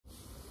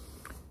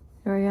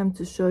Here I am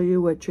to show you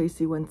what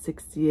Tracy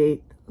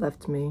 168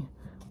 left me.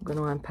 I'm going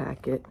to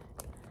unpack it.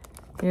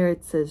 Here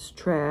it says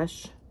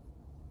trash.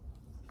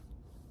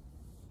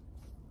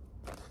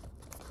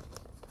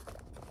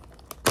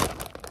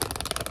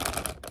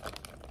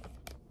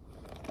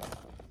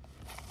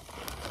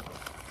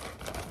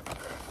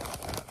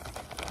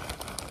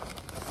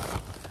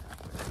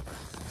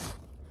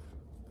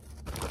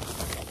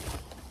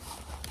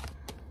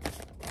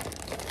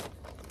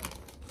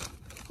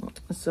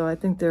 So I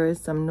think there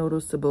is some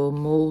noticeable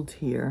mold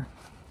here.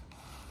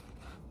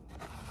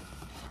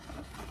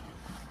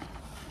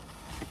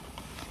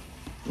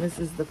 This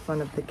is the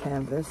front of the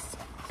canvas.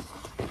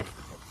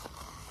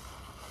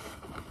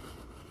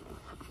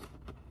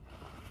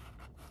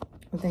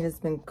 I think it's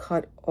been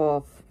cut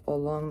off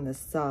along the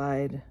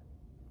side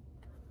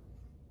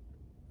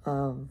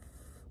of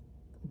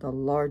the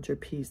larger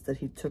piece that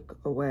he took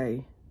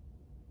away.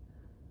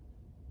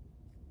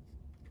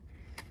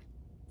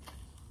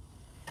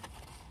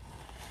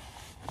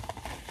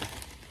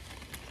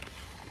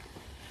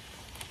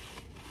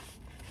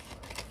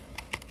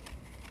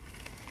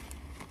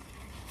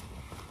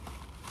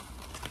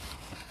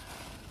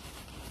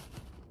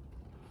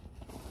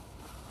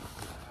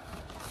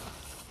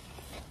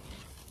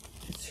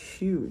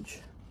 Huge.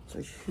 It's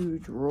a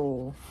huge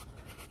roll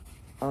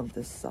of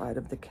this side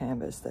of the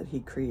canvas that he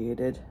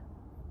created.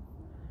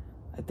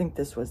 I think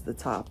this was the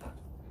top.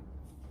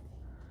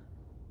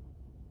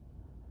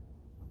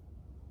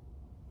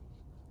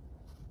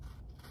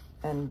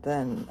 And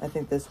then I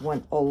think this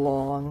went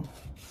along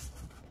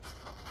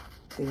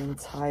the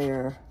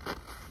entire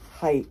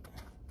height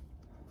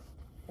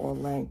or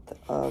length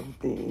of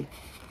the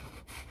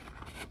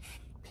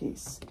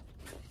piece.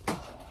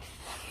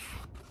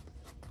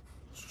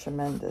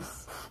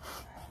 Tremendous.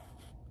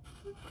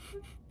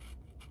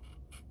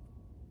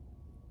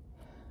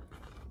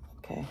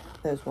 Okay,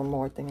 there's one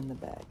more thing in the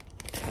bag.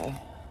 Okay.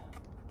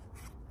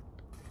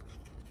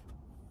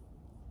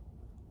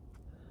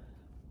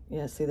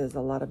 Yeah, see, there's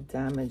a lot of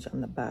damage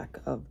on the back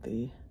of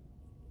the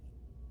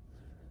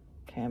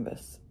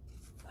canvas.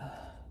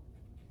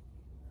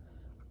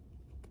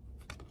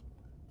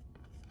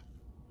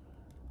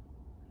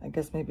 I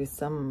guess maybe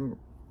someone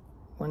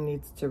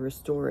needs to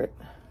restore it.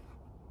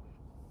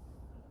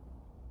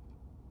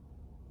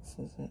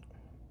 This is it.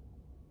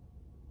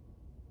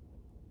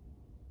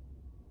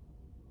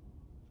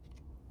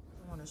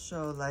 I want to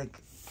show, like,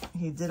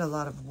 he did a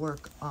lot of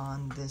work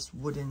on this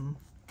wooden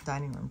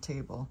dining room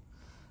table.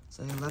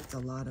 So he left a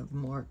lot of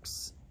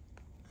marks.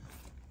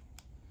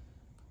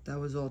 That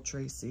was all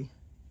Tracy.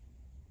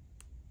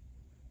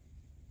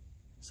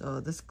 So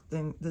this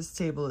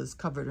table is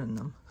covered in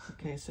them.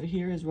 Okay, so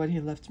here is what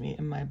he left me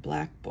in my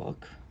black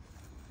book.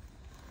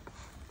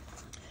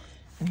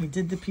 And he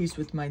did the piece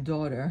with my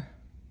daughter.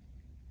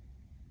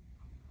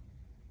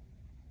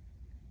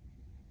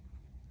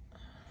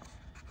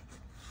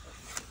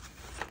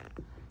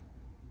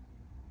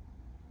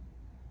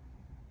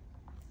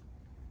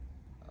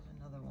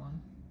 Another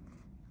one.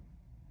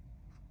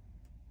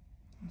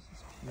 This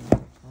is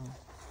beautiful.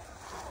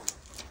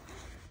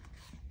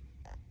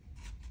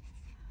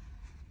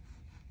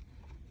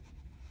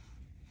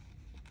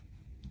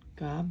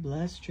 God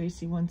bless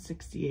Tracy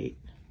 168.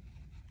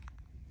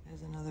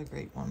 There's another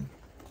great one.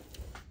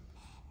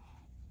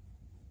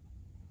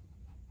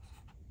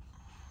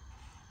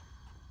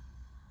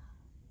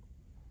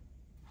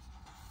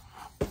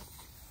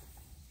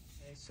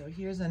 Okay, so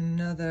here's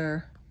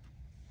another,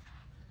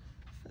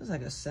 there's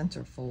like a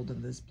centerfold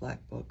of this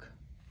black book.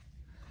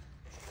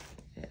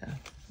 Yeah,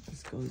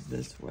 this goes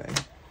this way.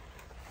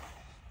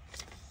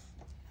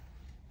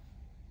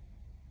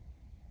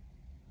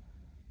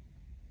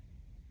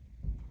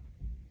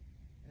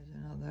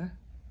 Another.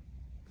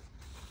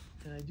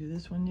 Did I do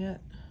this one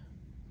yet?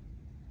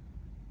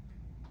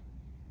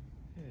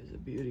 Here's a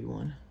beauty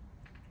one.